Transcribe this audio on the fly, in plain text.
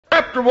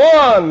chapter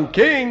 1,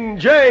 King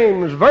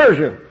James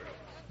Version.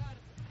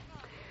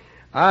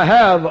 I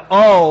have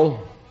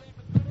about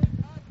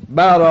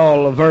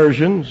all the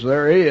versions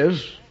there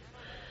is,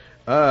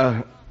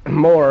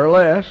 more or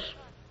less,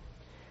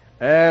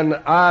 and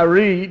I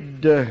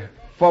read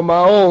for my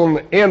own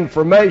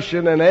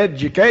information and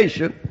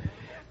education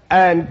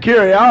and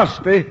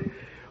curiosity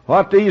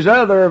what these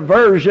other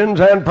versions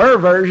and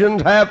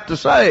perversions have to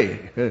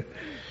say.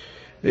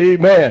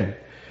 Amen.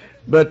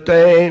 But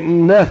they ain't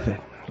nothing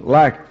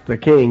like the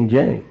King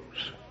James.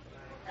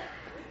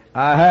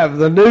 I have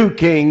the New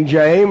King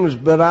James,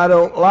 but I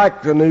don't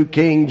like the New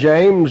King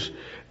James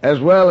as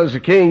well as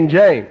the King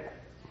James.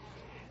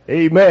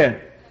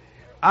 Amen.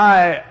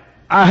 I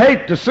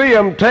hate to see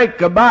them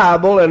take a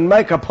Bible and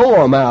make a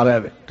poem out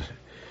of it.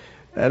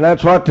 And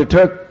that's what they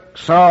took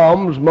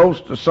Psalms,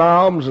 most of the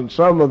Psalms, and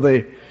some of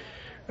the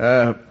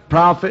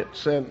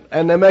prophets,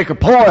 and they make a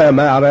poem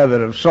out of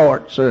it of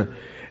sorts. And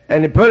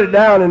they put it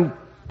down in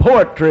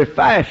poetry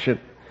fashion.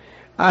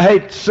 I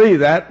hate to see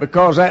that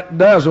because that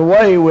does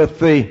away with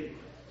the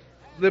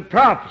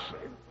prophecy.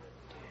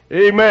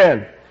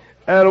 Amen.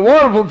 And a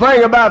wonderful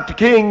thing about the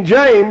King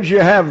James, you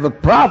have the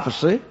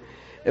prophecy,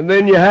 and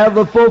then you have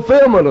the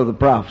fulfillment of the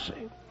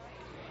prophecy.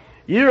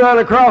 You run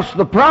across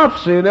the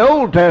prophecy in the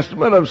Old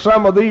Testament of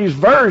some of these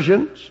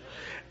versions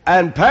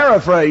and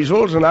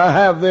paraphrasals, and I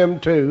have them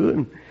too,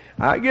 and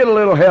I get a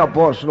little help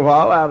once in a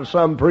while out of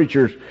some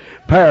preacher's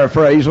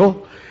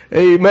paraphrasal.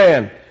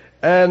 Amen.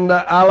 And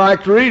I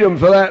like to read them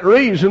for that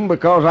reason,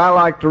 because I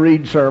like to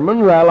read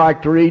sermons. I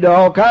like to read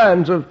all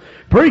kinds of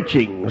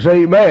preachings.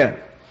 Amen.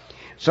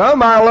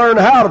 Some I learn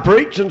how to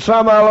preach, and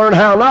some I learn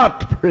how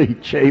not to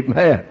preach.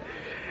 Amen.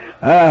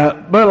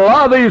 But a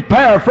lot of these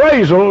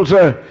paraphrasals,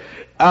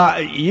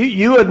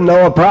 you wouldn't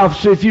know a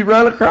prophecy if you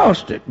run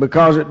across it,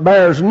 because it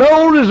bears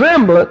no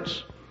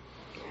resemblance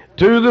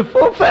to the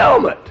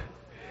fulfillment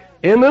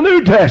in the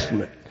New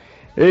Testament.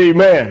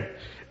 Amen.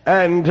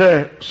 And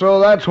so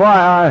that's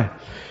why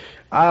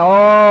I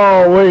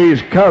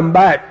always come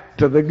back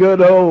to the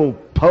good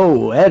old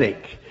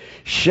poetic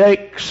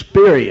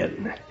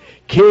Shakespearean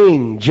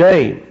King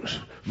James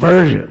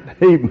Version.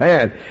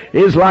 Amen.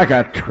 It's like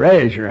a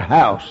treasure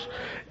house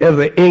of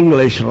the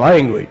English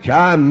language.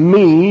 I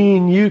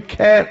mean, you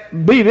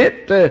can't beat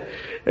it.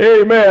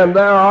 Amen.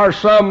 There are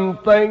some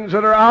things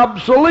that are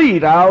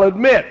obsolete, I'll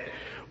admit.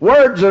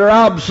 Words that are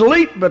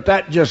obsolete, but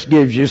that just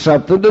gives you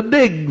something to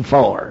dig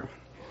for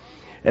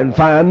and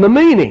find the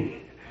meaning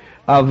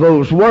of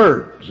those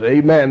words.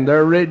 Amen.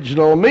 Their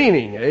original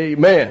meaning.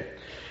 Amen.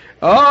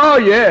 Oh,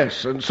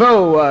 yes. And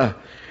so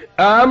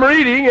I'm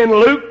reading in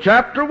Luke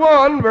chapter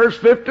 1, verse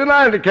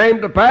 59. It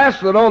came to pass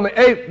that on the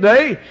 8th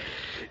day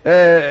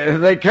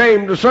they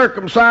came to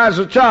circumcise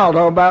a child,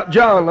 about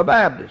John the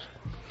Baptist.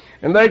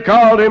 And they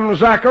called him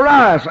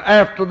Zacharias,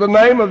 after the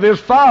name of his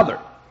father.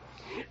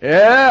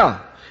 Yeah.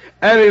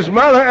 And his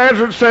mother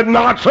answered and said,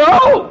 "Not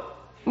so.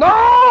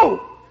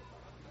 No."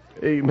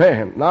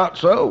 Amen. Not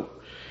so.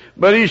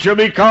 "But he shall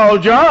be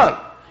called John."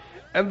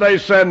 And they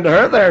said to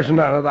her, "There's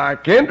none of thy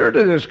kindred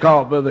that is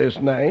called by this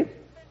name."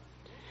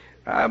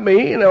 I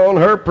mean, on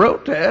her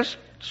protest,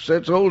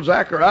 since old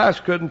Zacharias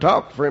couldn't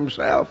talk for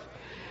himself,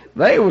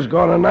 they was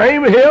going to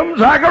name him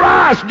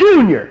Zacharias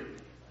Jr.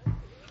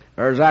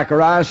 or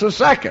Zacharias the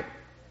Second.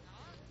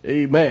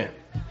 Amen.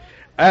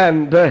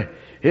 And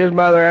his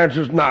mother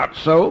answers, "Not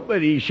so,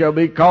 but he shall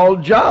be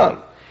called John."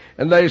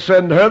 And they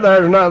said to her,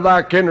 "There's none of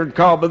thy kindred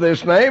called by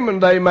this name."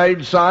 And they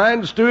made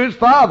signs to his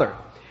father,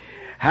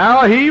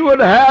 how he would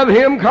have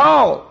him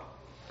called.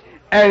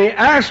 And he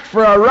asked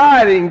for a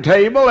writing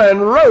table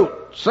and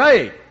wrote,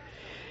 saying,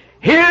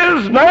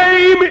 "His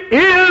name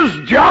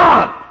is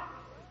John."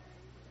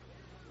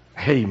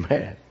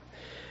 Amen.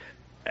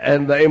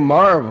 And they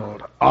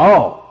marveled.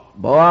 Oh,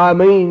 boy, I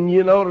mean,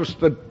 you notice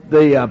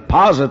the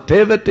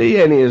positivity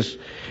in his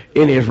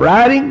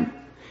writing.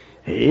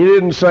 He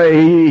didn't say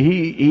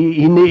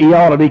he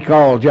ought to be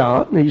called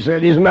John. He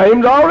said his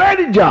name's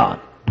already John.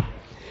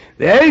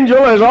 The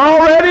angel has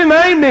already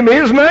named him.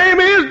 His name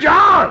is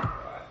John.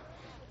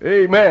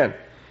 Amen.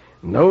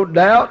 No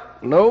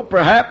doubt, no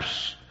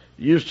perhaps.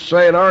 Used to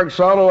say in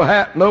Arkansas,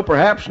 no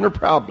perhaps nor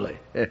probably.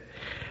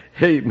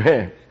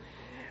 Amen.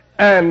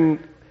 And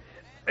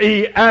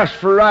he asked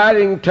for a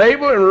writing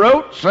table and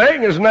wrote,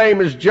 saying his name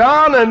is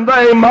John, and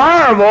they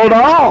marveled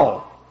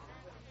all.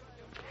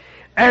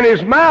 And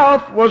his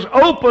mouth was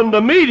opened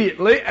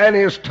immediately, and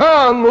his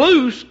tongue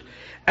loosed,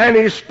 and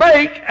he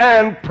spake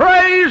and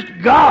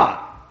praised God.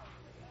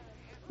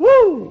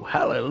 Woo!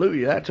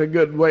 Hallelujah. That's a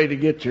good way to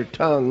get your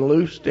tongue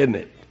loosed, isn't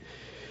it?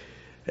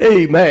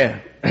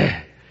 Amen.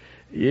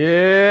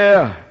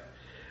 Yeah.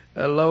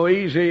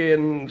 Louise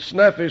and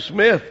Snuffy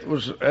Smith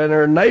and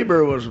her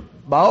neighbor was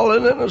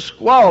bawling and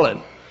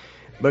squalling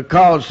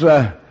because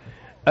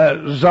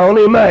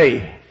Zoni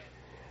May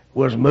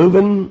was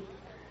moving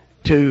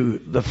to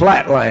the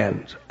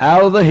flatlands,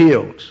 out of the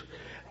hills,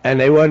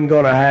 and they wasn't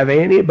going to have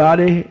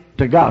anybody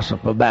to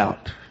gossip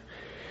about.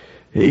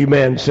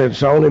 Amen. Since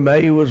Zoni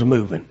May was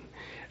moving.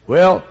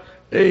 Well,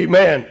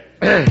 amen.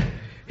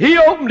 He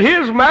opened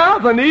his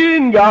mouth and he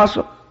didn't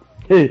gossip.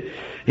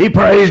 He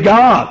praised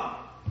God.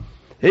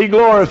 He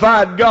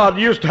glorified God.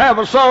 He used to have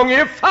a song,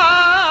 if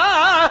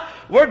I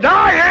were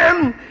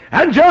dying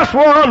and just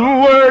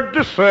one word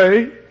to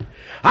say,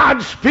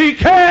 I'd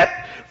speak it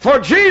for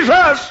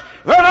Jesus,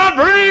 then I'd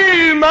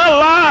breathe my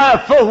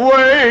life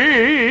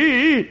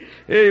away.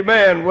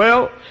 Amen.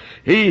 Well,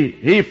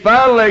 he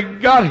finally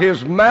got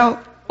his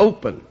mouth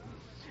open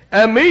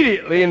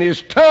immediately, and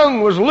his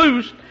tongue was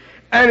loosed,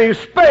 and he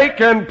spake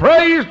and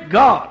praised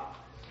God.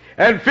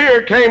 And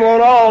fear came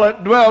on all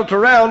that dwelt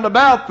around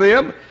about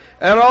them,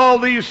 and all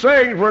these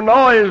things were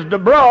noised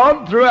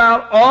abroad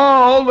throughout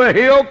all the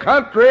hill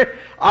country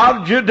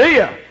of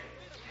Judea.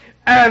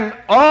 And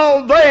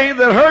all they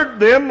that heard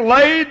them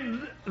laid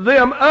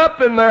them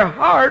up in their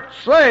hearts,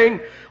 saying,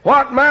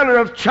 what manner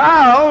of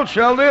child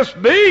shall this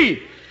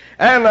be?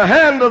 And the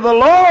hand of the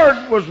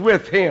Lord was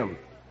with him.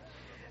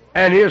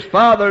 And his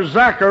father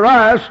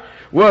Zacharias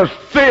was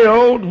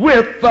filled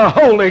with the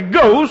Holy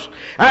Ghost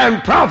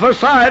and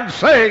prophesied,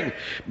 saying,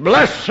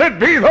 blessed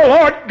be the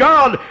Lord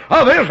God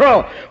of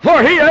Israel,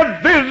 for he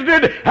hath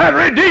visited and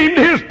redeemed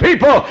his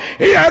people.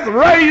 He hath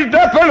raised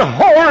up an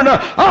horn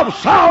of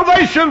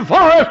salvation for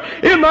us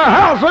in the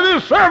house of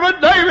his servant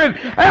David,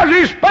 as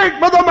he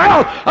spake by the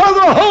mouth of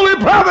the holy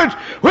prophets,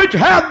 which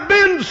have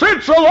been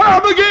since the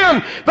world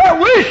began, that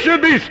we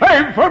should be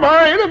saved from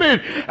our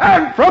enemies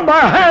and from the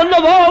hand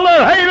of all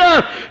that hate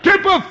us, to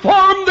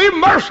perform the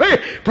mercy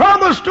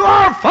promised to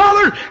our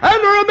fathers,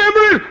 and to remember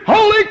his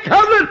holy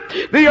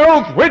covenant, the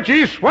oath which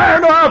he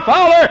sware to our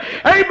father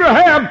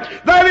Abraham,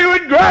 that he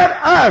would grant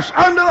us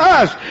unto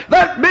us,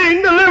 that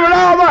being delivered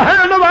out of the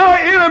hand of our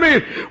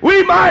enemies,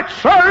 we might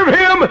serve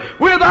him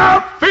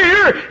without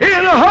fear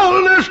in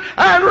holiness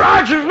and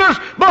righteousness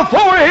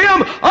before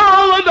him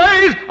all the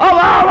days of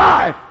our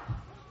life.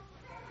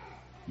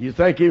 You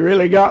think he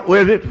really got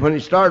with it when he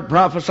started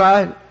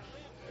prophesying?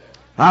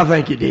 I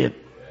think he did.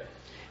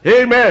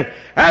 Amen.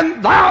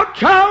 And thou,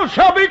 child,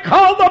 shalt be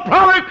called the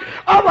prophet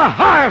of the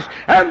highest,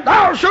 and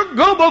thou shalt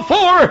go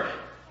before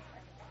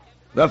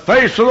the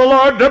face of the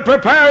Lord to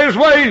prepare his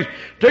ways,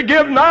 to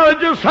give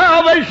knowledge of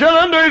salvation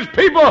unto his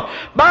people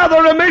by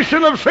the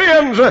remission of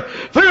sins,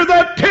 through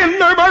the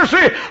tender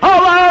mercy of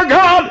our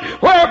God,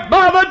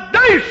 whereby the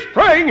day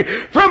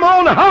spring from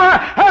on high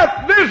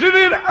hath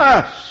visited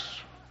us,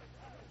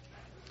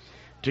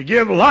 to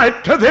give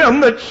light to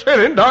them that sit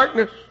in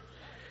darkness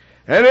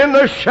and in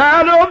the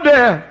shadow of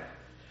death,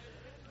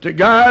 to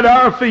guide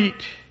our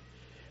feet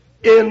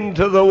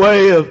into the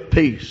way of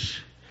peace.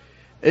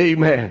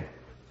 Amen.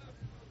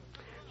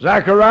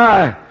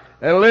 Zachariah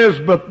and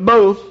Elizabeth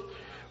both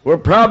were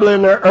probably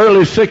in their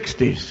early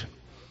 60s.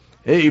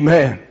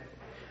 Amen.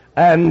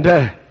 And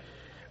they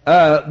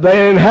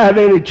didn't have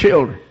any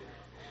children.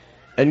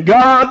 And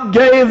God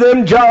gave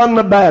them John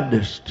the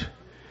Baptist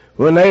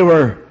when they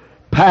were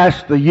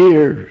past the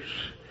years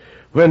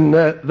when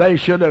they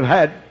should have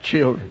had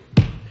children.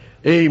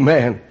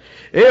 Amen.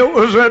 It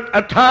was at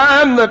a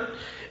time that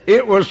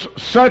it was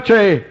such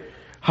a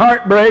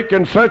heartbreak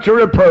and such a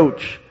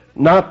reproach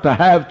not to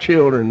have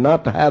children,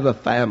 not to have a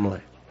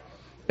family.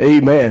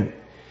 Amen.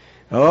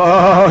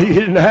 Oh, you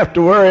didn't have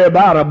to worry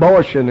about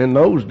abortion in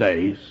those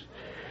days.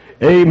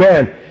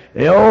 Amen.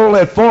 The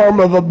only form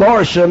of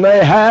abortion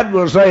they had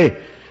was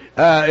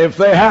if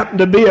they happened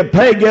to be a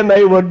pagan,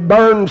 they would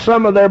burn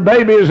some of their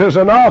babies as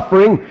an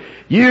offering.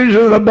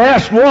 Usually the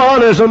best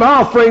one is an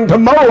offering to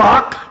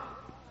Moloch.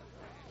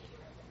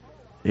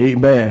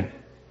 Amen.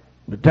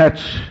 But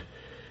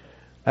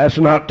that's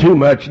not too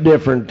much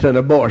different than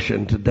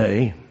abortion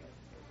today.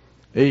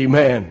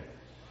 Amen.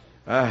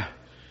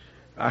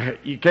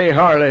 You can't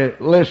hardly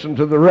listen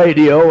to the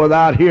radio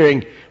without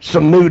hearing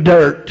some new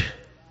dirt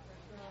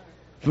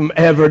from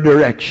every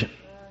direction.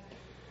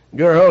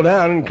 Girl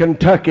down in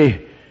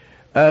Kentucky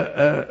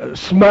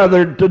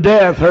smothered to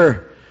death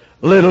her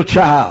little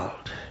child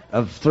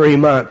of 3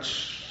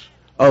 months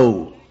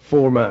old,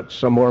 4 months,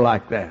 somewhere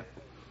like that.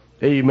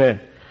 Amen.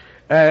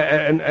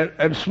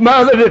 And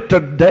smothered it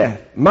to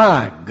death.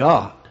 My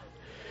God,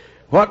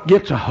 what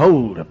gets a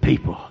hold of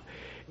people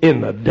in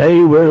the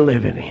day we're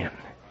living in?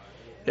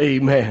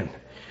 Amen.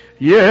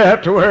 You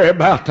have to worry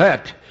about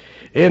that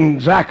in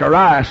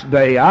Zacharias'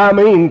 day. I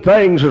mean,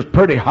 things was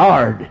pretty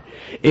hard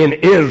in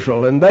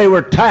Israel, and they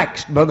were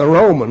taxed by the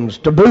Romans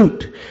to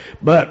boot.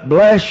 But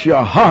bless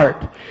your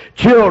heart,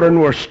 children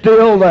were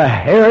still the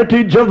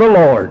heritage of the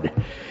Lord,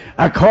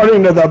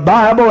 according to the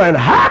Bible, and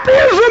happy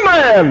is the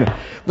man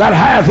that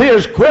hath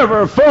his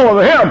quiver full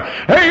of him.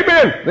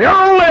 Amen. The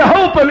only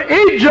hope in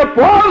Egypt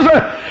was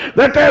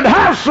that they'd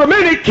have so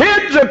many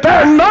kids that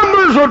their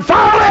numbers would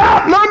finally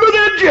outnumber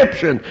the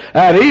Egyptians,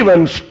 and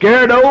even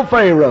scared old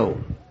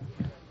Pharaoh.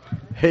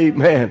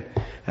 Amen.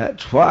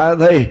 That's why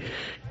they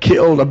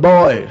killed the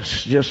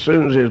boys just as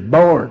soon as he was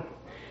born.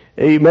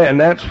 Amen.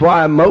 That's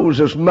why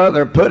Moses'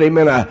 mother put him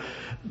in a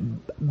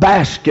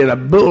basket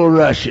of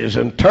bulrushes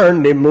and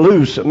turned him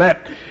loose, and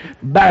that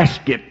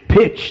basket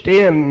pitched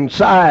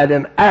inside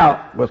and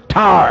out with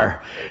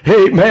tar,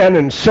 amen,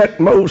 and set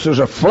Moses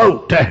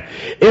afloat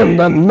in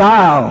the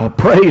Nile,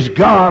 praise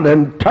God,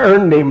 and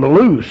turned him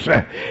loose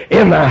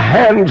in the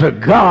hands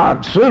of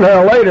God. Sooner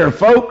or later,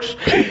 folks,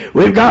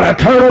 we've got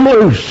to turn them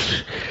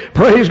loose.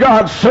 Praise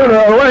God. Sooner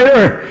or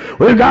later,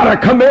 we've got to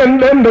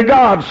commend them to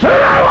God. Sooner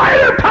or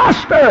later,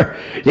 pastor,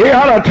 you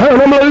got to turn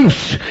them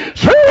loose.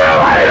 Sooner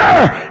or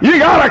later, you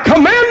got to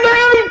commend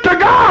them to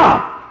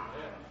God.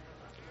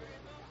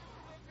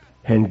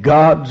 And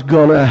God's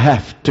going to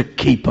have to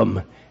keep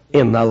them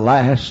in the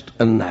last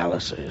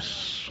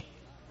analysis.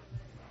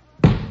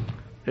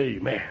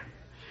 Amen.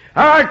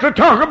 I like to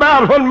talk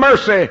about when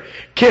mercy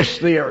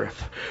kissed the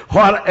earth.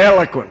 What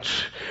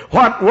eloquence,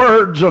 what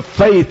words of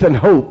faith and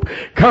hope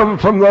come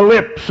from the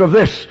lips of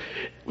this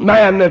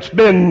man that's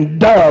been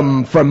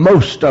dumb for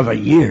most of a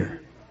year.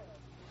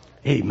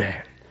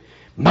 Amen.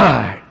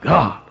 My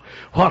God.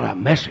 What a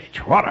message.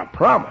 What a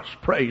promise.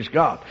 Praise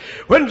God.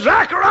 When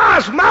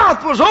Zacharias'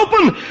 mouth was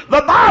open,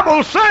 the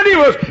Bible said he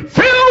was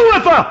filled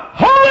with the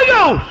Holy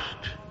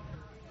Ghost.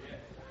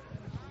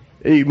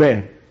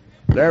 Amen.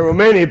 There were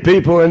many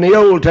people in the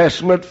Old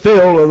Testament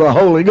filled with the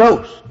Holy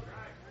Ghost.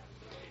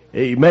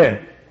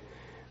 Amen.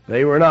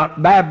 They were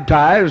not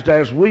baptized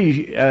as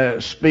we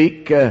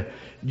speak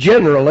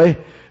generally,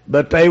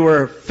 but they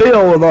were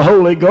filled with the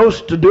Holy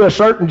Ghost to do a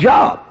certain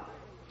job.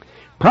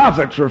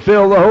 Prophets were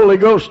filled with the Holy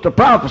Ghost to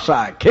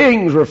prophesy.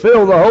 Kings were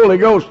filled with the Holy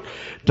Ghost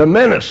to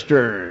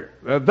minister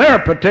their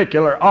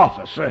particular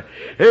office.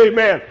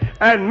 Amen.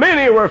 And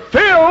many were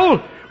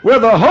filled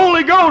with the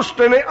Holy Ghost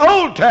in the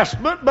Old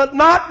Testament, but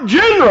not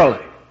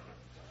generally.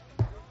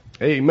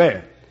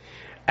 Amen.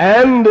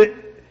 And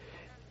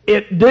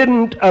it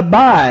didn't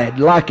abide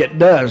like it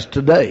does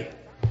today.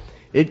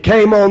 It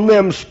came on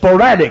them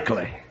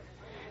sporadically.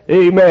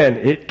 Amen.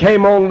 It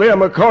came on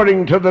them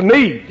according to the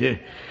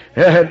need.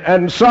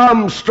 And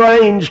some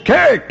strange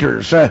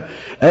characters, were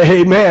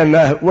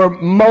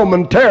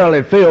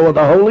momentarily filled with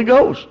the Holy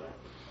Ghost.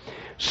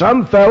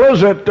 Some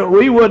fellows that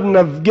we wouldn't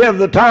have given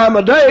the time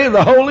of day,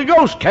 the Holy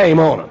Ghost came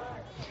on them.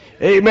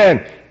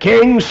 Amen.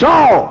 King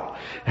Saul,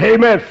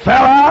 amen,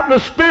 fell out in the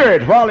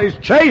Spirit while he's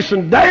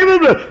chasing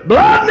David with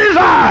blood in his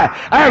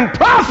eye and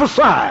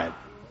prophesied.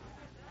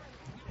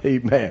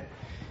 Amen.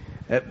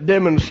 That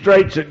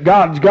demonstrates that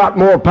God's got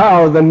more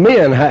power than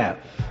men have.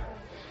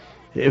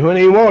 When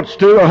he wants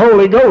to, the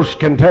Holy Ghost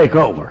can take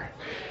over.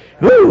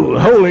 Ooh, the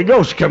Holy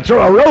Ghost can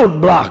throw a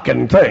roadblock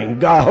and thing.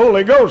 The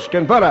Holy Ghost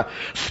can put a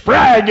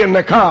sprag in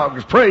the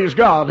cogs. Praise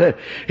God.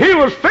 He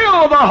was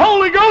filled with the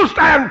Holy Ghost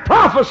and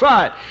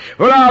prophesied.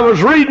 When I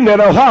was reading it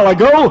a while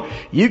ago,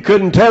 you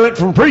couldn't tell it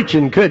from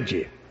preaching, could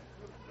you?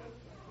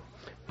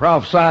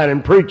 Prophesying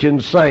and preaching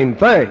the same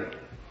thing.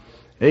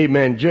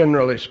 Amen,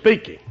 generally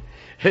speaking.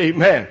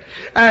 Amen.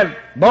 And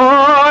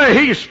boy,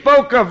 he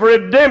spoke of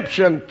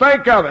redemption.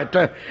 Think of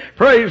it.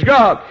 Praise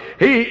God.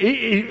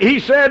 He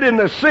said in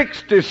the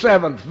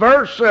 67th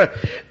verse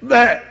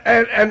that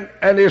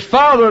and his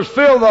fathers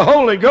filled the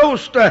Holy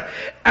Ghost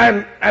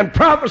and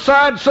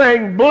prophesied,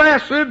 saying,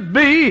 "Blessed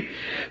be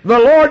the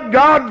Lord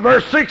God,"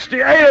 verse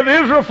 68 of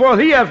Israel, "for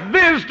he hath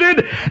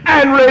visited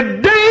and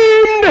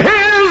redeemed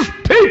his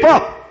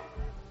people."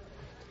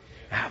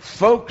 Now,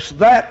 folks,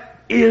 that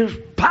is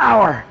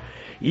power.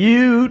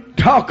 You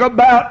talk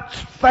about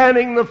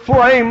fanning the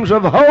flames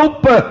of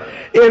hope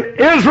in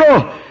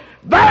Israel.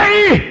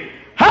 They,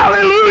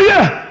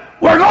 hallelujah,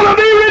 were going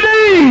to be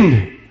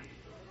redeemed.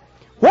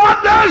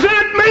 What does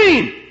it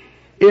mean?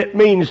 It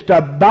means to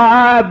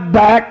buy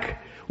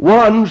back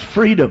one's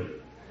freedom.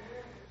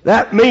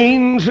 That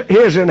means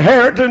his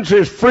inheritance,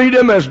 his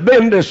freedom has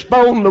been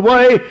disposed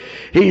away.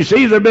 He's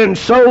either been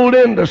sold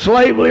into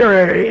slavery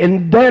or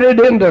indebted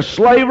into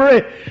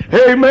slavery.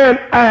 Amen.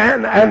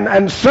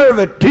 And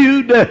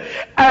servitude.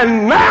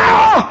 And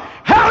now,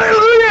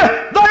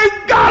 hallelujah,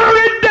 they've got a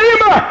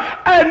Redeemer.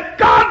 And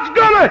God's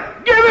going to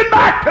give it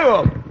back to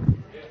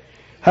them.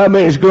 How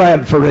many's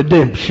glad for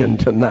redemption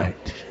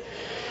tonight?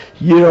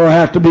 You don't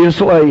have to be a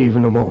slave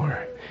no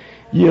more.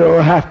 You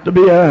don't have to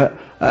be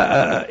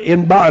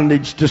in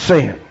bondage to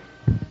sin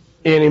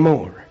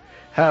anymore.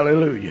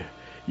 Hallelujah.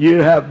 You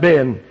have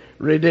been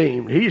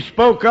redeemed. He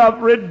spoke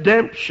of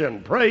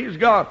redemption. Praise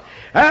God.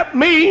 That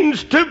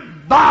means to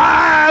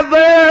buy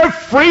their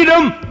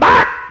freedom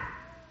back.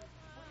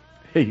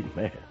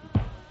 Amen.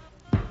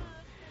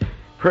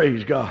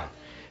 Praise God.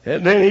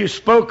 And then he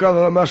spoke of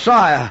the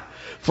Messiah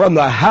from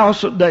the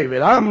house of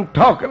David. I'm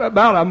talking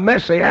about a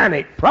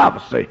messianic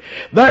prophecy.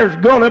 There's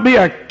going to be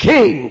a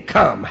king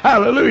come.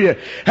 Hallelujah.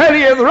 And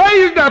he hath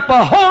raised up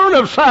a horn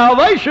of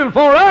salvation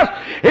for us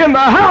in the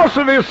house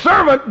of his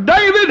servant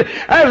David,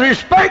 as he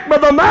spake by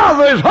the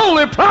mouth of his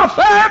holy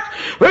prophets,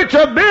 which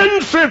have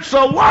been since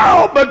the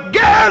world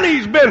began.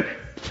 He's been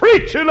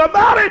preaching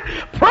about it,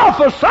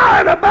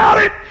 prophesying about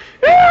it.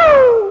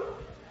 Ew!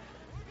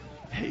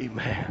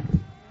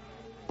 Amen.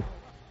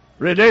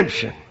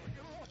 Redemption.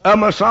 A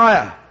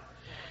Messiah.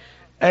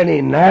 And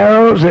he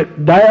narrows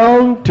it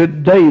down to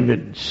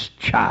David's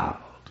child.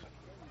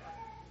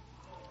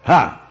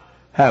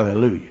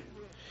 Hallelujah.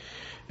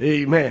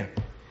 Amen.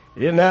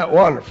 Isn't that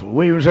wonderful?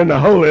 We was in the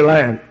Holy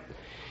Land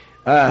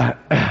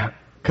a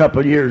couple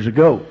of years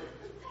ago.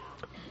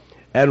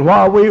 And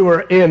while we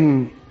were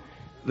in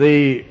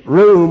the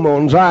room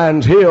on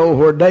Zion's Hill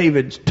where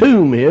David's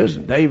tomb is,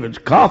 David's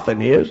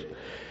coffin is,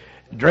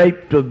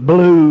 draped with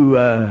blue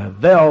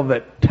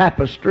velvet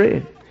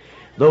tapestry,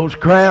 those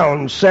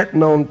crowns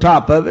sitting on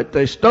top of it,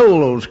 they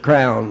stole those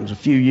crowns a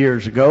few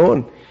years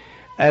ago,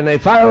 and they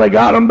finally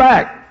got them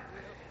back.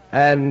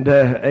 And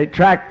they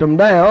tracked them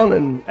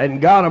down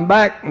and got them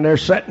back, and they're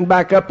sitting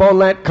back up on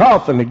that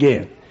coffin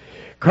again.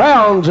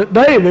 Crowns that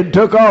David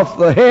took off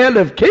the head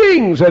of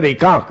kings that he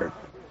conquered.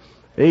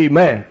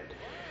 Amen.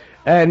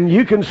 And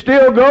you can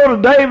still go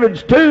to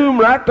David's tomb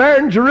right there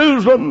in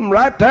Jerusalem,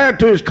 right there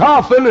to his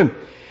coffin, and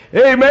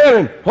amen.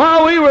 And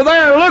while we were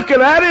there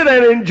looking at it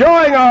and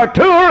enjoying our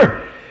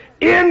tour,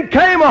 in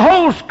came a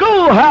whole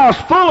schoolhouse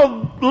full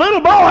of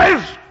little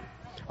boys,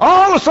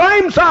 all the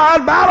same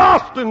size, about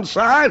Austin's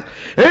size.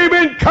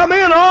 Amen. Come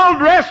in all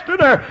dressed in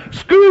their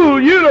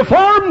school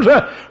uniforms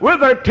with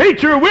their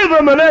teacher with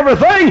them and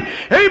everything.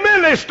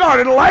 Amen. They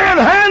started laying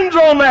hands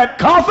on that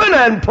coffin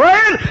and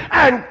praying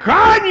and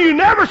crying. You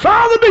never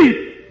saw the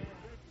beat.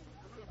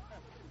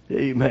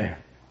 Amen.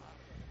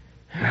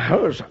 I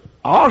was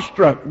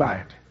awestruck by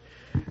it.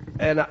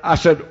 And I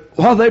said,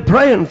 what are they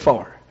praying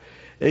for?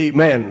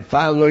 Amen.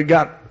 Finally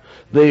got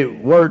the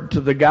word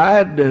to the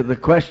guide, the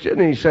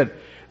question, and he said,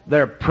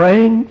 they're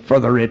praying for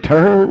the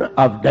return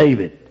of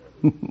David.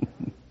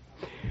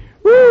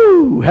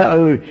 Woo!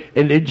 Hallelujah.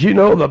 And did you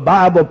know the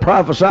Bible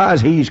prophesies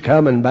he's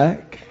coming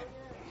back?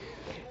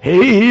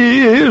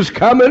 He is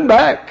coming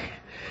back.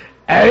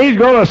 And he's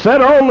going to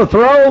sit on the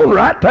throne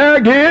right there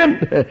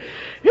again.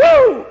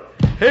 Woo!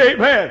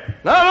 Amen.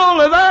 Not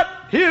only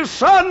that, his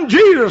son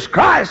Jesus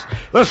Christ,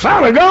 the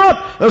Son of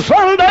God, the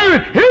Son of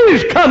David,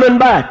 he's coming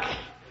back.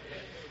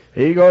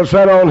 He's going to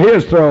sit on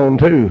his throne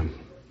too,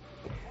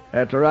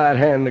 at the right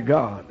hand of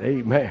God.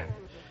 Amen.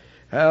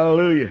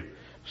 Hallelujah.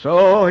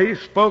 So he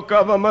spoke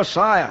of a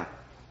Messiah.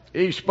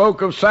 He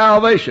spoke of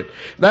salvation,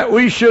 that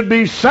we should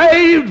be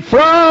saved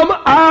from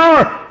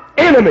our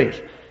enemies.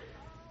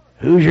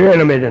 Who's your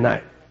enemy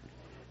tonight?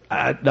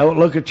 Don't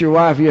look at your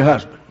wife or your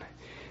husband.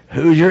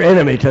 Who's your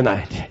enemy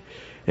tonight?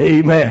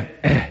 Amen.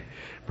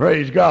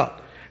 Praise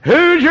God.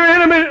 Who's your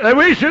enemy? That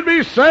we should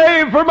be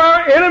saved from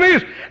our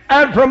enemies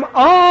and from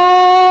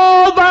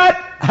all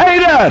that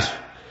hate us.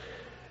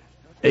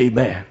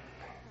 Amen.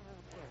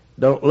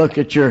 Don't look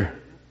at your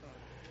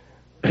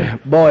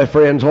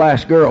boyfriend's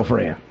last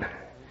girlfriend.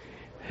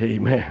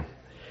 Amen.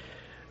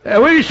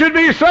 And we should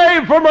be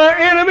saved from our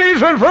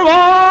enemies and from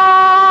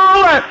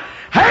all that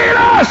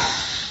hate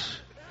us.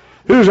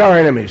 Who's our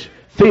enemies?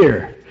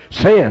 Fear,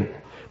 sin,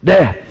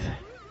 death,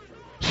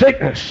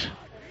 sickness.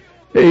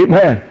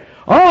 Amen.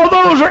 All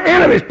those are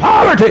enemies.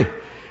 Poverty.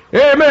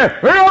 Amen.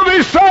 We're going to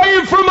be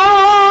saved from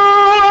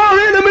all our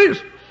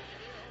enemies.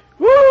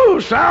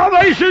 Woo!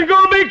 Salvation is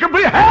going to be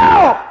complete.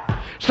 Hell!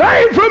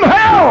 Saved from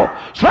hell!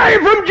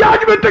 Saved from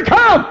judgment to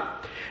come!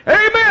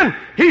 Amen!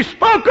 He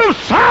spoke of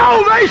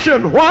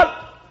salvation. What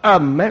a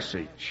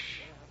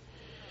message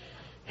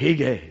he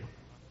gave.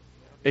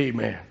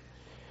 Amen.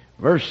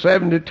 Verse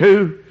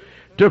 72,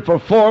 to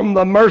perform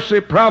the mercy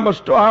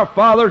promised to our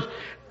fathers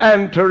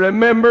and to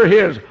remember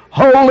his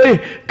holy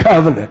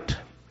covenant.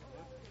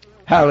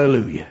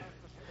 Hallelujah.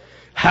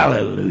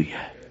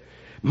 Hallelujah.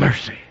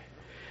 Mercy.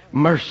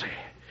 Mercy.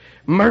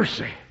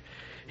 Mercy.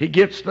 He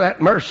gets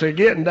that mercy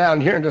again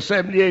down here in the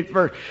 78th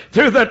verse.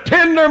 Through the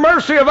tender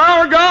mercy of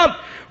our God,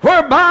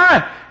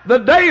 whereby the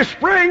day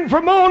spring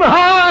from on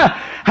high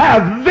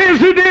hath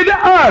visited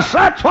us.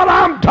 That's what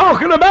I'm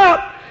talking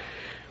about.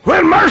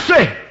 When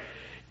mercy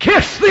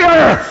kissed the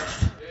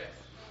earth.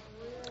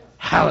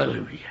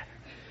 Hallelujah.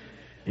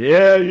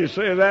 Yeah, you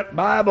see that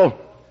Bible.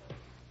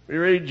 We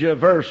read you a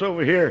verse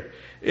over here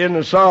in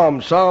the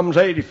Psalms, Psalms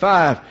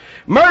 85.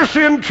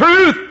 Mercy and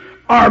truth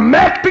are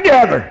met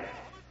together.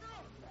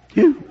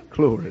 You,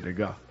 glory to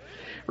God.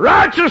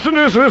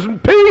 Righteousness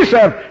and peace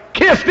have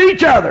kissed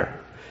each other.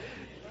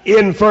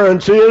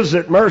 Inference is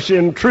that mercy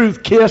and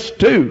truth kissed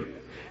too.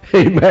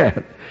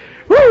 Amen.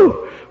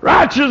 Woo!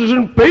 Righteousness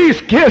and peace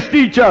kissed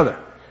each other.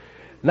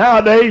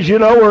 Nowadays, you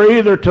know, we're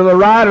either to the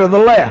right or the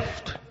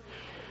left.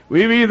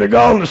 We've either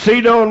gone to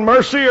seed on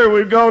mercy or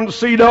we've gone to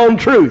seed on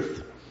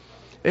truth.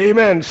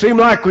 Amen. Seem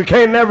like we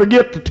can't never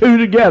get the two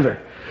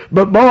together.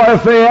 But boy,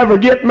 if they ever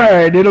get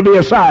married, it'll be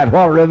a sight.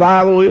 What a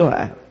revival we'll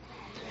have.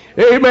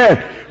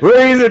 Amen.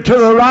 We're either to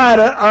the right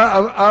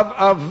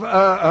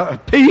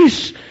of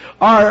peace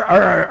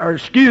or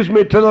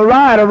to the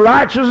right of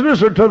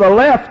righteousness or to the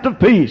left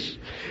of peace.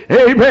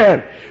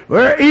 Amen.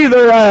 We're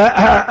either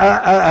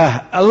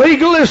a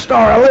legalist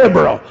or a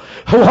liberal.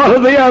 One or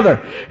the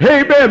other.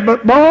 Amen.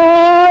 But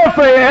boy, if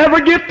they ever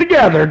get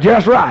together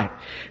just right.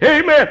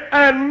 Amen.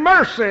 And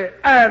mercy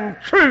and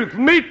truth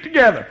meet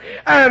together.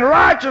 And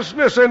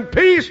righteousness and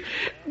peace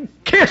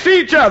kiss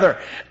each other.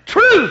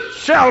 Truth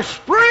shall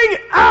spring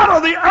out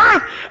of the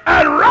earth,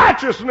 and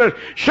righteousness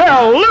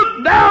shall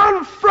look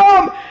down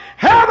from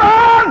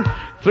heaven.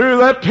 through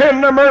the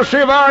tender mercy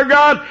of our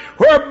God,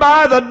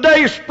 whereby the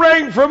day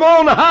spring from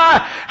on high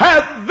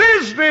hath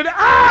visited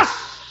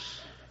us.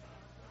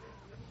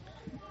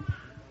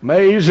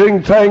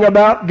 Amazing thing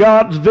about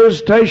God's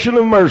visitation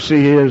of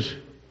mercy is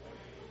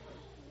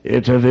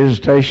it's a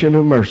visitation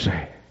of mercy.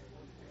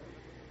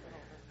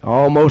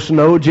 Almost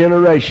no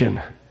generation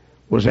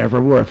was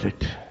ever worth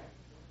it.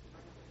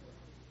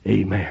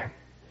 Amen.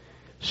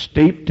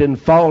 Steeped in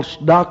false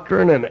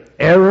doctrine and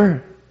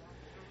error,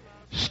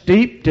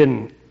 steeped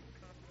in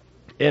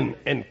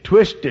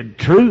twisted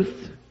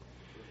truth,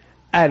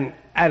 and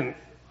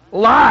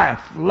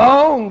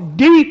lifelong,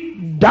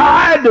 deep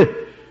dyed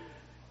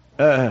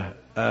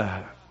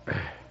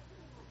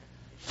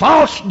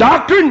false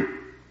doctrine.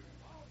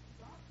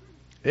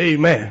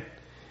 Amen.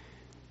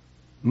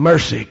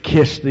 Mercy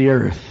kissed the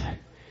earth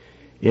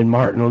in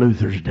Martin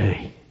Luther's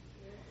day.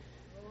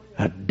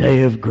 A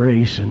day of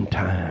grace and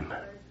time.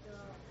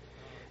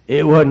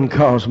 It wasn't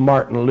because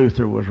Martin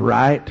Luther was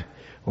right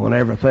on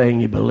everything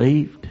he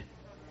believed.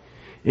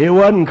 It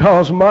wasn't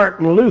because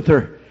Martin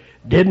Luther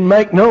didn't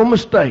make no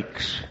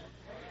mistakes.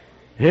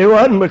 It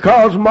wasn't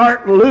because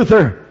Martin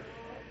Luther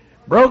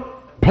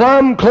broke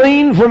plumb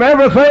clean from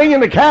everything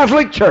in the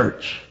Catholic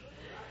Church.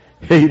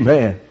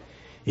 Amen.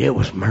 It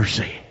was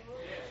mercy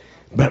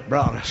that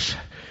brought us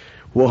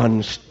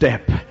one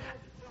step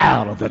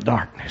out of the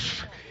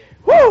darkness.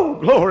 Woo!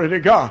 Glory to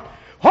God.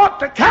 What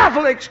the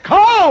Catholics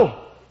call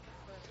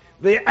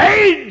the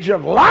age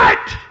of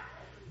light,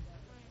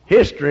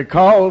 history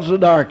calls the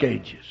dark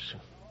ages.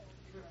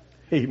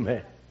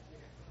 Amen.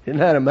 Isn't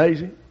that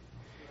amazing?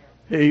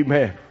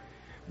 Amen.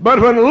 But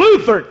when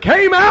Luther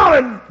came out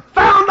and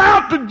found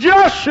out the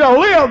just shall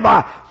live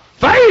by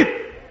faith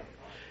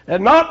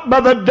and not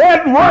by the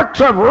dead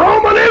works of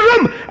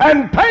Romanism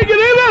and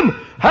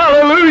paganism,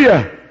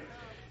 hallelujah,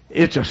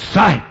 it's a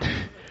sight,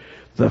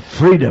 the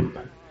freedom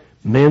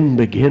men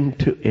begin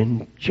to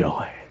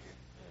enjoy.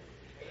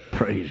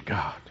 Praise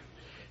God.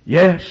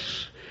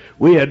 Yes,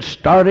 we had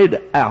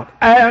started out,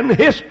 and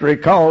history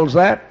calls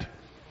that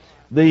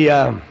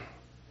I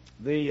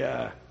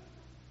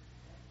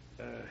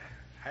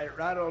had it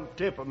right on the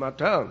tip of my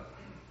tongue.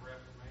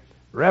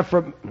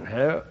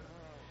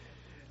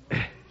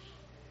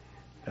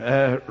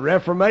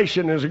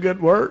 Reformation is a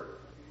good word.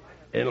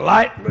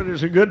 Enlightenment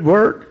is a good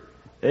word.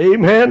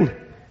 Amen.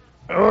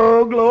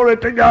 Oh, glory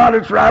to God.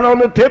 It's right on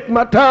the tip of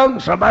my tongue.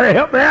 Somebody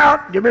help me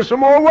out. Give me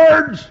some more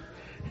words.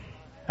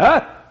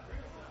 Huh?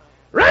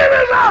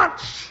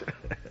 Renaissance.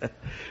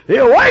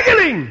 The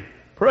awakening.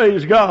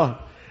 Praise God.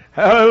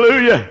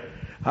 Hallelujah.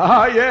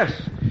 Ah, yes.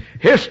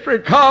 History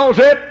calls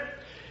it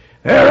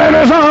the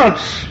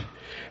Renaissance.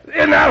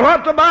 Isn't that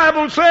what the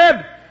Bible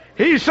said?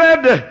 He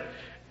said that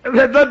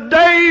the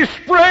day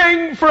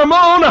spring from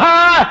on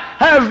high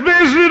has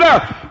visited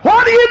us.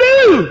 What do you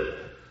do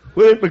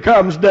when it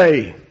becomes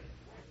day?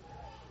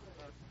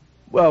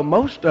 Well,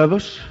 most of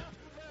us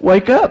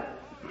wake up.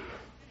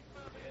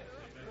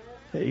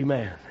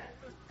 Amen.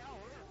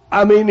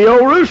 I mean, the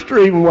old rooster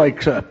even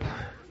wakes up.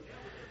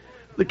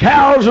 The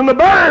cows and the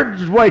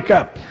birds wake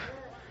up.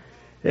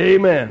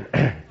 Amen.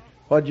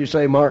 What'd you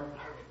say, Mark?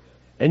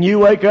 And you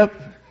wake up?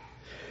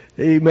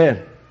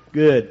 Amen.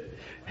 Good.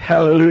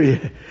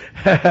 Hallelujah.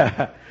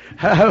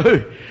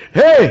 Hallelujah.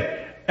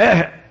 Hey,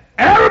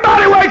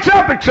 everybody wakes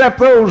up except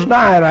those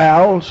night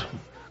owls.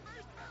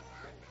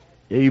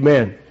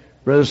 Amen.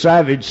 Brother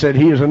Savage said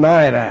he is a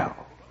night owl.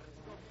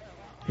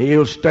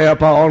 He'll stay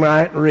up all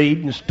night and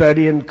read and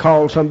study and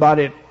call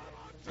somebody at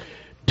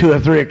 2 or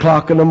 3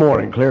 o'clock in the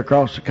morning clear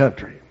across the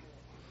country.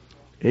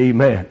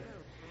 Amen.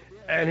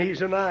 And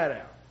he's a night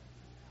owl.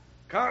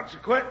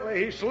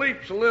 Consequently, he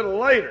sleeps a little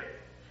later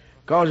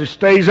because he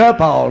stays up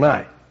all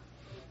night.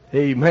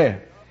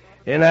 Amen.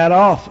 In that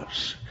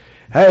office.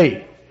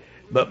 Hey,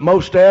 but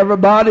most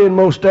everybody and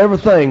most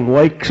everything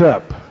wakes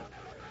up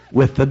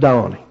with the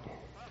dawning.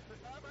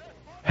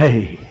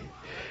 Hey,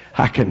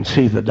 I can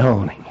see the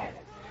dawning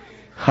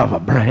of a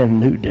brand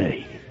new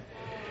day.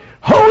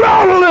 Hold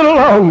on a little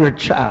longer,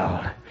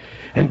 child,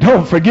 and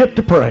don't forget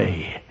to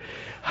pray.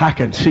 I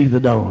can see the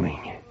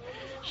dawning.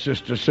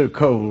 Sister Sue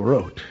Cole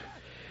wrote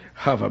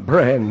of a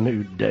brand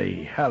new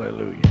day.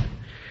 Hallelujah.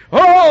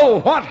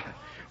 Oh,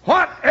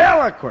 what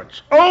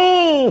eloquence.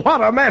 Oh,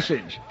 what a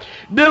message.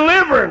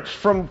 Deliverance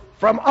from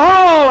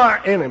all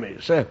our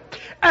enemies.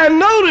 And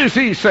notice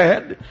he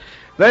said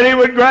that he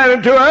would grant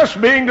unto us,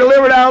 being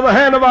delivered out of the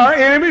hand of our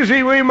enemies,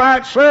 we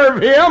might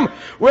serve him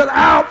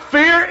without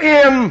fear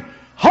in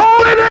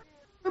holiness.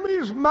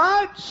 Enemies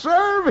might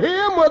serve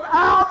him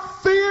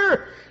without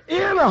fear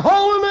in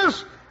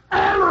holiness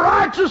and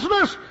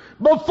righteousness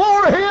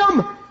before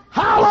him.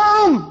 How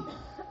long?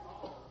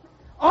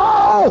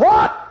 All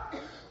what?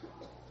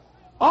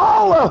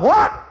 All the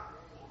what?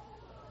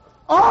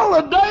 All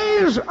the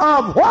days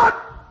of what?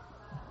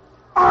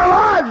 Our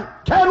lives.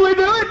 Can we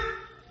do it?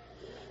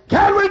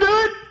 Can we do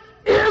it?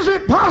 Is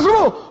it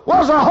possible?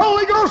 Was the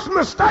Holy Ghost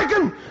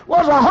mistaken?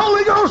 Was the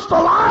Holy Ghost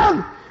a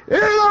lying? You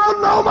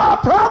don't know my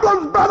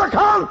problems, Brother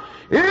Con.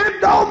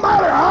 It don't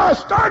matter. I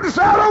start to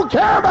say, I don't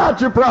care about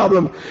your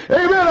problem.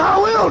 Amen. I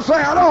will say,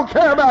 I don't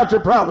care about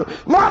your problem.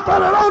 Not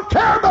that I don't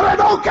care, but I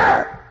don't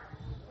care.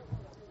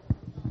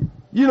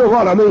 You know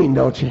what I mean,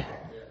 don't you?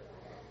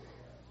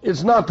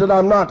 It's not that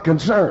I'm not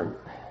concerned.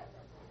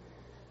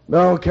 I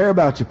don't care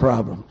about your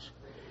problems.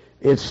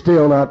 It's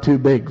still not too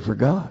big for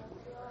God.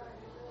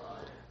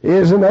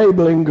 His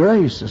enabling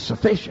grace is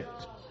sufficient.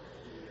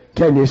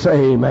 Can you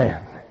say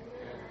amen?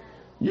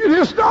 You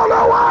just don't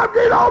know why.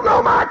 You don't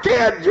know my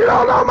kids. You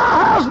don't know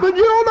my husband.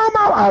 You don't know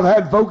my... I've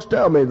had folks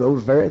tell me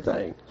those very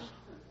things.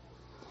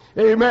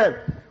 Amen.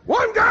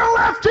 One girl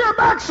left here,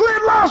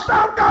 backslid, lost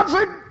out. God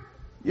said,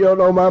 you don't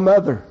know my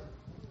mother.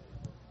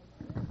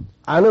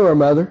 I knew her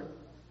mother,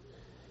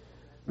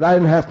 but I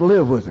didn't have to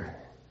live with her.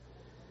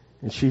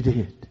 And she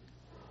did.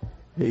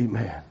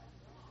 Amen.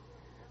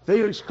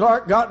 Felix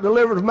Clark got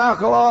delivered from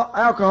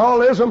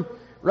alcoholism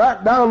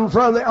right down in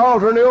front of the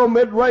altar in the old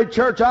Midway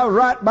church. I was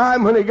right by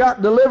him when he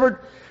got delivered.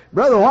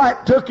 Brother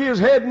White took his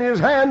head in his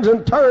hands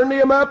and turned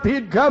him up.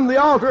 He'd come to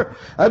the altar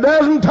a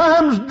dozen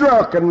times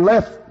drunk and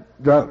left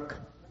drunk.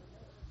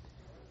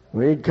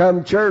 When he'd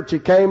come to church, he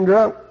came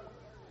drunk.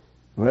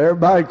 When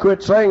everybody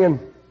quit singing,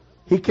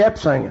 he kept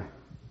singing.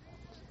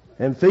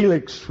 And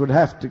Felix would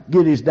have to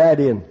get his dad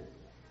in,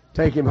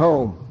 take him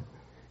home,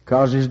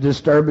 because he's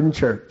disturbing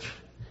church.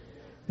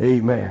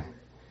 Amen.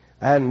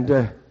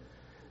 And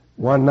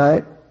one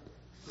night,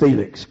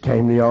 Felix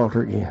came to the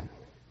altar again.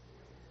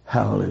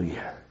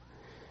 Hallelujah.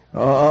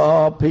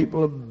 Oh,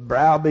 people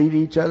browbeat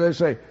each other. They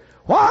say,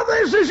 why,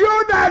 this is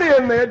your daddy.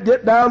 And they'd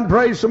get down and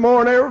pray some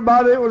more, and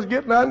everybody was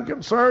getting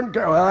unconcerned.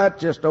 Well,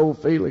 that's just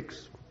old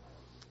Felix.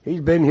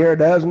 He's been here a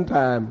dozen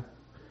times.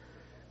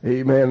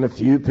 Amen. A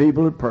few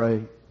people would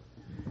pray.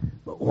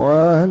 But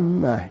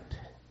one night,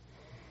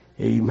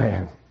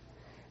 amen,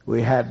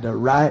 we had the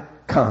right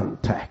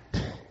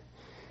contact.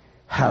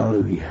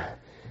 Hallelujah.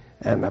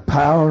 And the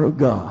power of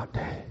God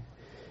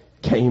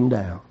came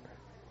down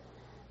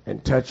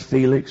and touched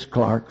Felix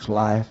Clark's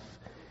life.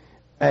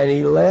 And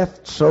he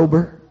left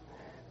sober,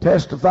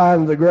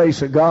 testifying the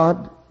grace of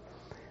God,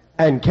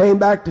 and came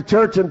back to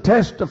church and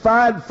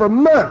testified for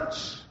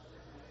months.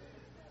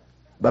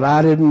 But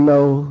I didn't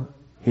know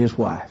his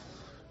wife.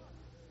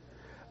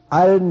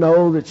 I didn't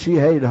know that she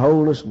hated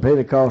Holiness and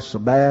Pentecost so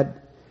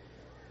bad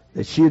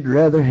that she'd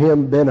rather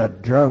him been a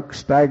drunk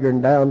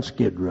staggering down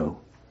Skid Row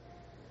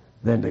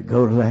than to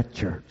go to that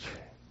church.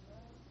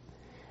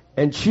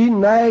 And she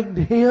nagged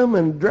him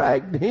and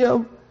dragged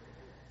him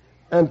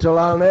until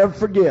I'll never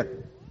forget.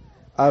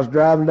 I was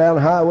driving down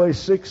Highway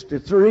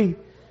 63,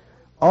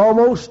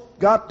 almost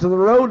got to the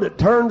road that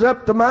turns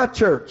up to my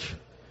church,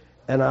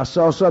 and I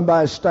saw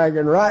somebody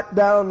staggering right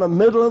down the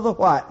middle of the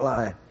white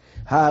line,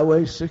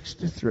 Highway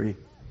 63.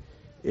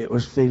 It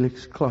was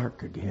Felix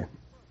Clark again.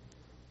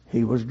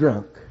 He was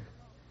drunk,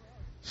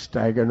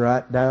 staggering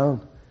right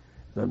down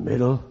the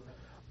middle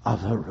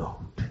of the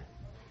road.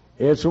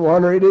 It's a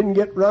wonder he didn't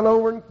get run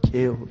over and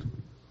killed.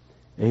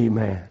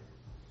 Amen.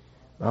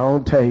 I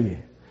want to tell you,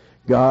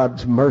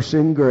 God's mercy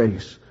and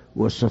grace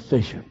was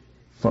sufficient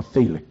for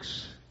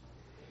Felix,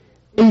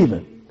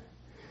 even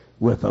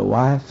with the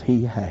wife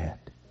he had,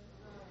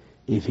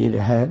 if he'd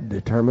had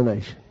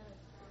determination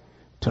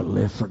to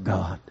live for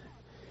God.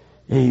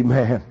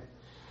 Amen.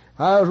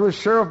 I was with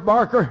Sheriff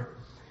Barker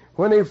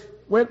when he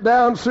went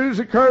down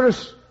Susie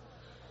Curtis.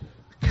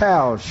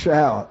 Cows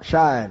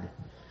shied.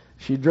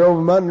 She drove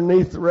him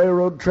underneath the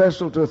railroad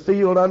trestle to a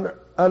field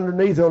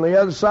underneath on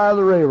the other side of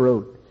the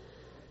railroad.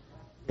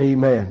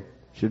 Amen.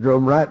 She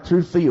drove him right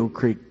through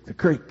the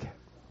creek.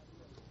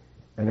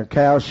 And her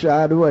cows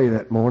shied away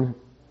that morning.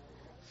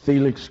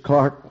 Felix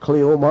Clark and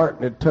Cleo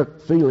Martin had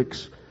took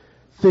Felix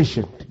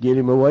fishing to get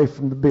him away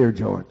from the beer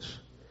joints.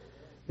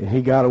 And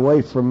he got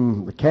away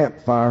from the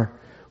campfire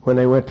when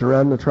they went to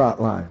run the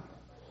trot line.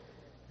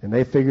 And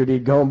they figured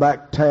he'd gone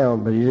back to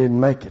town, but he didn't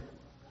make it.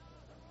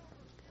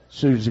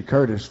 Susie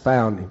Curtis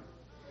found him.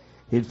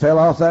 He'd fell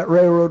off that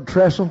railroad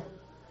trestle,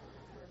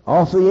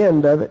 off the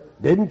end of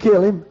it. Didn't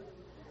kill him,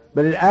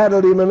 but it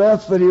addled him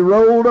enough that he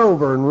rolled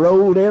over and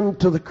rolled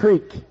into the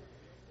creek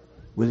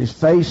with his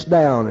face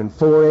down in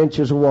 4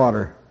 inches of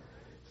water.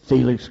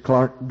 Felix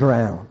Clark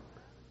drowned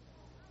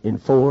in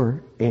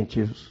 4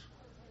 inches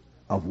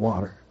of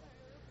water.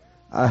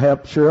 I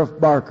helped Sheriff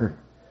Barker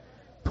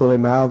pull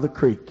him out of the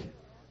creek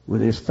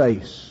with his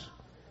face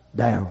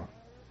down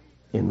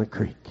in the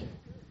creek.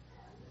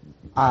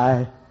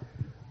 I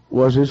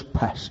was his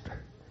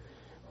pastor.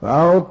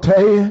 I'll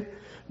tell you,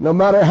 no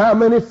matter how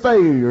many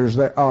failures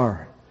there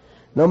are,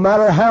 no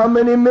matter how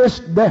many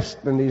missed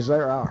destinies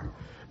there are,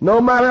 no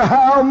matter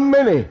how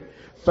many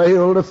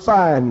fail to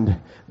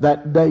find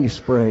that day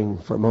spring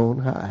from on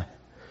high,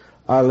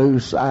 I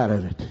lose sight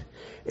of it.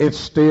 It's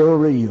still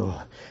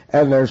real,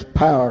 and there's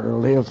power to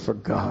live for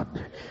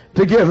God,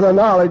 to give the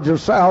knowledge of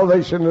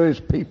salvation to His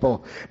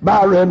people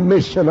by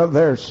remission of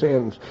their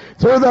sins,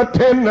 through the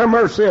tender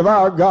mercy of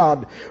our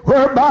God,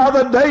 whereby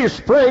the day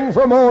spring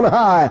from on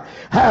high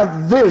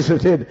hath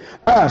visited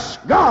us.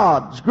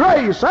 God's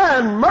grace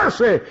and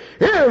mercy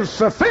is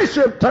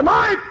sufficient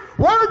tonight.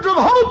 words of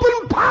hope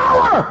and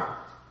power.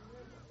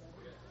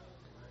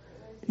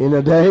 In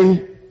a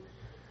day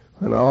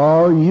when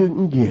all you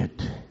can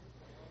get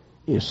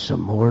is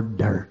some more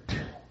dirt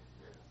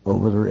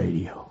over the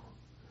radio,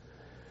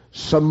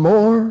 some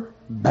more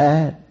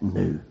bad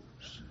news.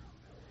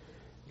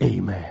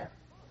 Amen.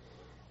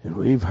 And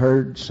we've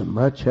heard so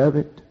much of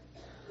it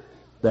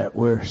that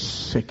we're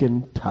sick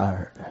and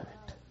tired of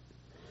it.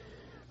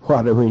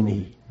 What do we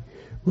need?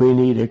 We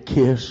need a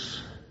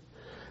kiss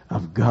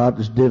of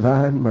God's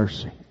divine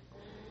mercy.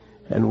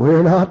 And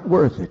we're not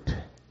worth it.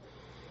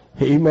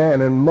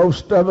 Amen. And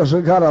most of us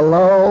have got a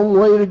long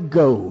way to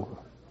go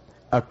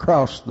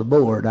across the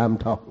board, I'm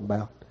talking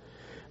about.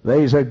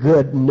 There's a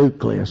good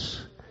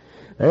nucleus.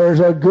 There's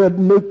a good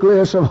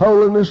nucleus of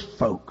holiness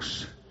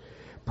folks.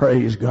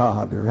 Praise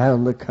God,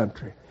 around the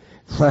country.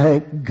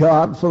 Thank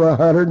God for the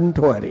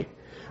 120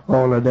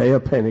 on the day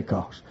of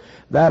Pentecost.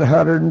 That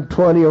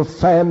 120 will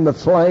fan the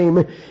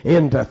flame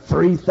into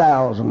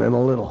 3,000 in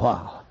a little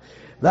while.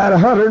 That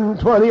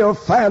 120 will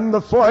fan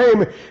the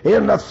flame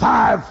into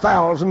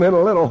 5,000 in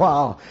a little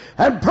while.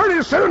 And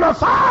pretty soon a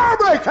fire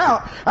break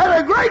out,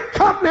 and a great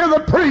company of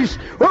the priests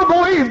will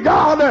believe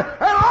God,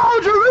 and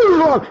all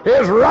Jerusalem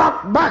is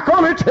rocked back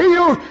on its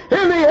heels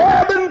in the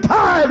ebb and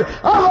tide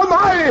of a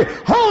mighty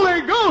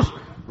Holy Ghost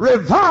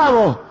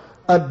revival.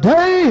 A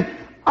day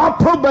of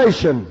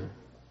probation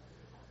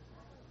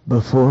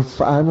before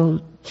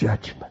final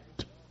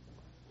judgment.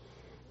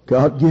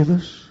 God give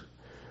us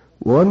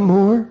one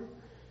more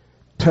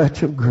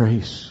touch of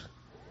grace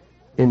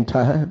in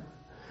time,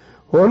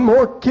 one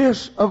more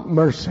kiss of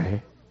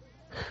mercy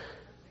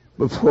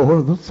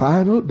before the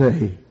final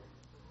day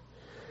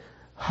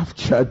of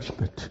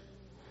judgment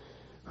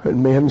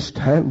when men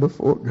stand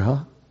before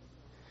God.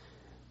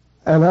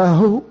 And I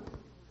hope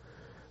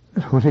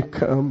that when it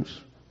comes,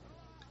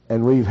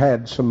 and we've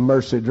had some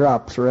mercy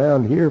drops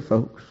around here,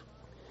 folks.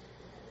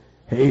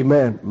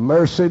 Amen.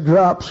 Mercy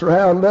drops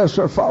around us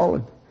are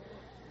falling.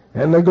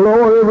 And the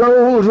glory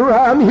rolls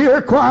around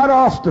here quite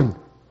often.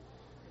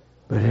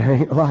 But it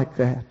ain't like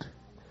that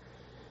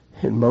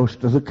in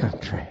most of the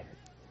country.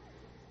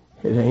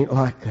 It ain't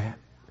like that.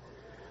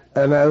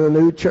 Another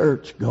new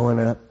church going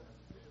up.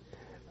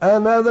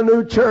 Another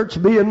new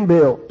church being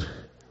built.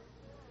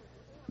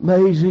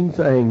 Amazing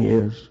thing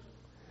is,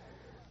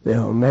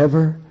 they'll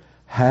never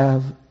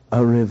have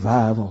a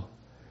revival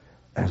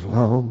as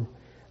long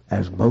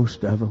as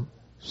most of them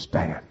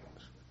stands.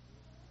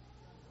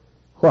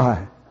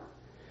 Why?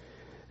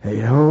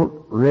 They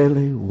don't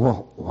really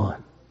want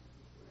one.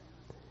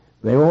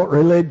 They want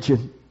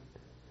religion,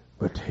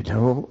 but they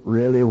don't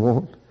really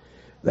want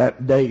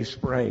that day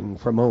spring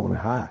from on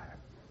high.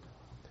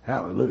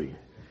 Hallelujah.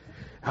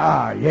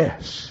 Ah,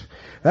 yes.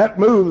 That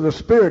move of the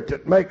Spirit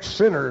that makes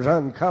sinners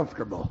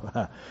uncomfortable.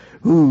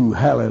 Ooh,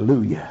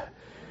 hallelujah.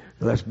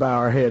 Let's bow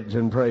our heads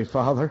and pray.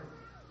 Father,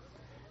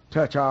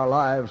 touch our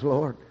lives,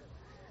 Lord,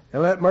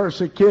 and let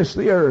mercy kiss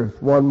the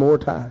earth one more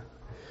time.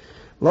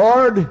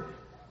 Lord,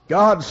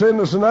 God, send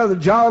us another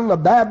John the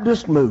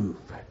Baptist move.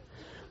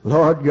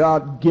 Lord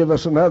God, give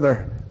us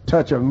another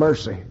touch of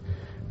mercy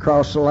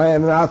across the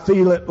land. And I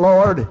feel it,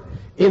 Lord,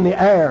 in the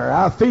air.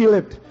 I feel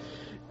it,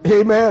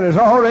 amen, it's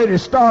already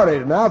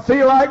started. And I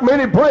feel like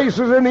many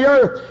places in the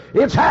earth,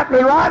 it's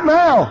happening right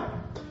now.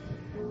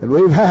 And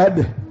we've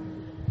had,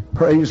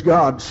 praise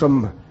God,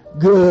 some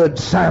good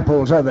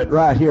samples of it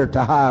right here at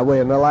the highway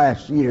in the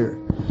last year.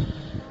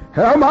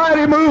 A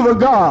mighty move of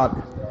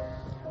God.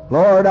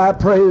 Lord, I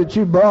pray that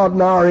you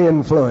broaden our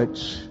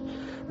influence,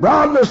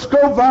 broaden the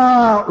scope of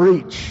our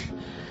outreach,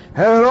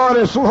 and anoint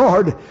us,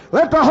 Lord.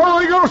 Let the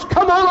Holy Ghost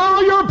come on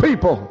all your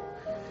people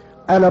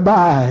and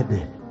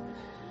abide.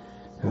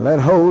 And let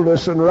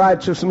holiness and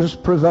righteousness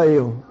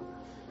prevail.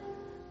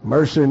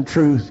 Mercy and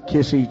truth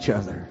kiss each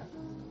other.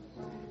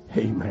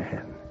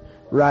 Amen.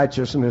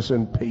 Righteousness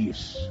and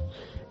peace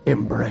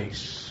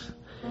embrace.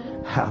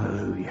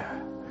 Hallelujah.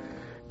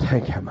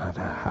 Thank you,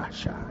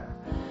 Manahasha.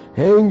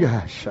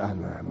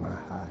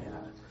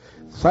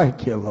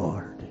 Thank you,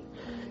 Lord.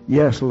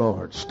 Yes,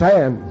 Lord.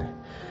 Stand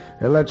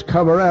and let's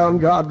come around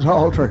God's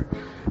altar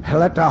and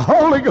let the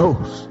Holy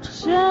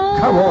Ghost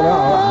come on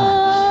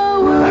our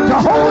lives. Let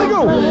the Holy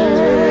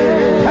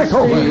Ghost take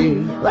over.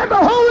 Let the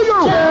Holy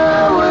Ghost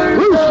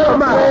loose your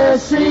mind.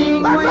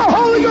 Let the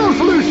Holy Ghost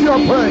loose your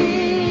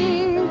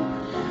praise.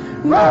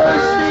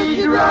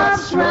 Mercy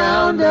drops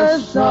round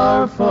us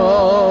are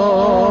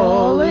falling.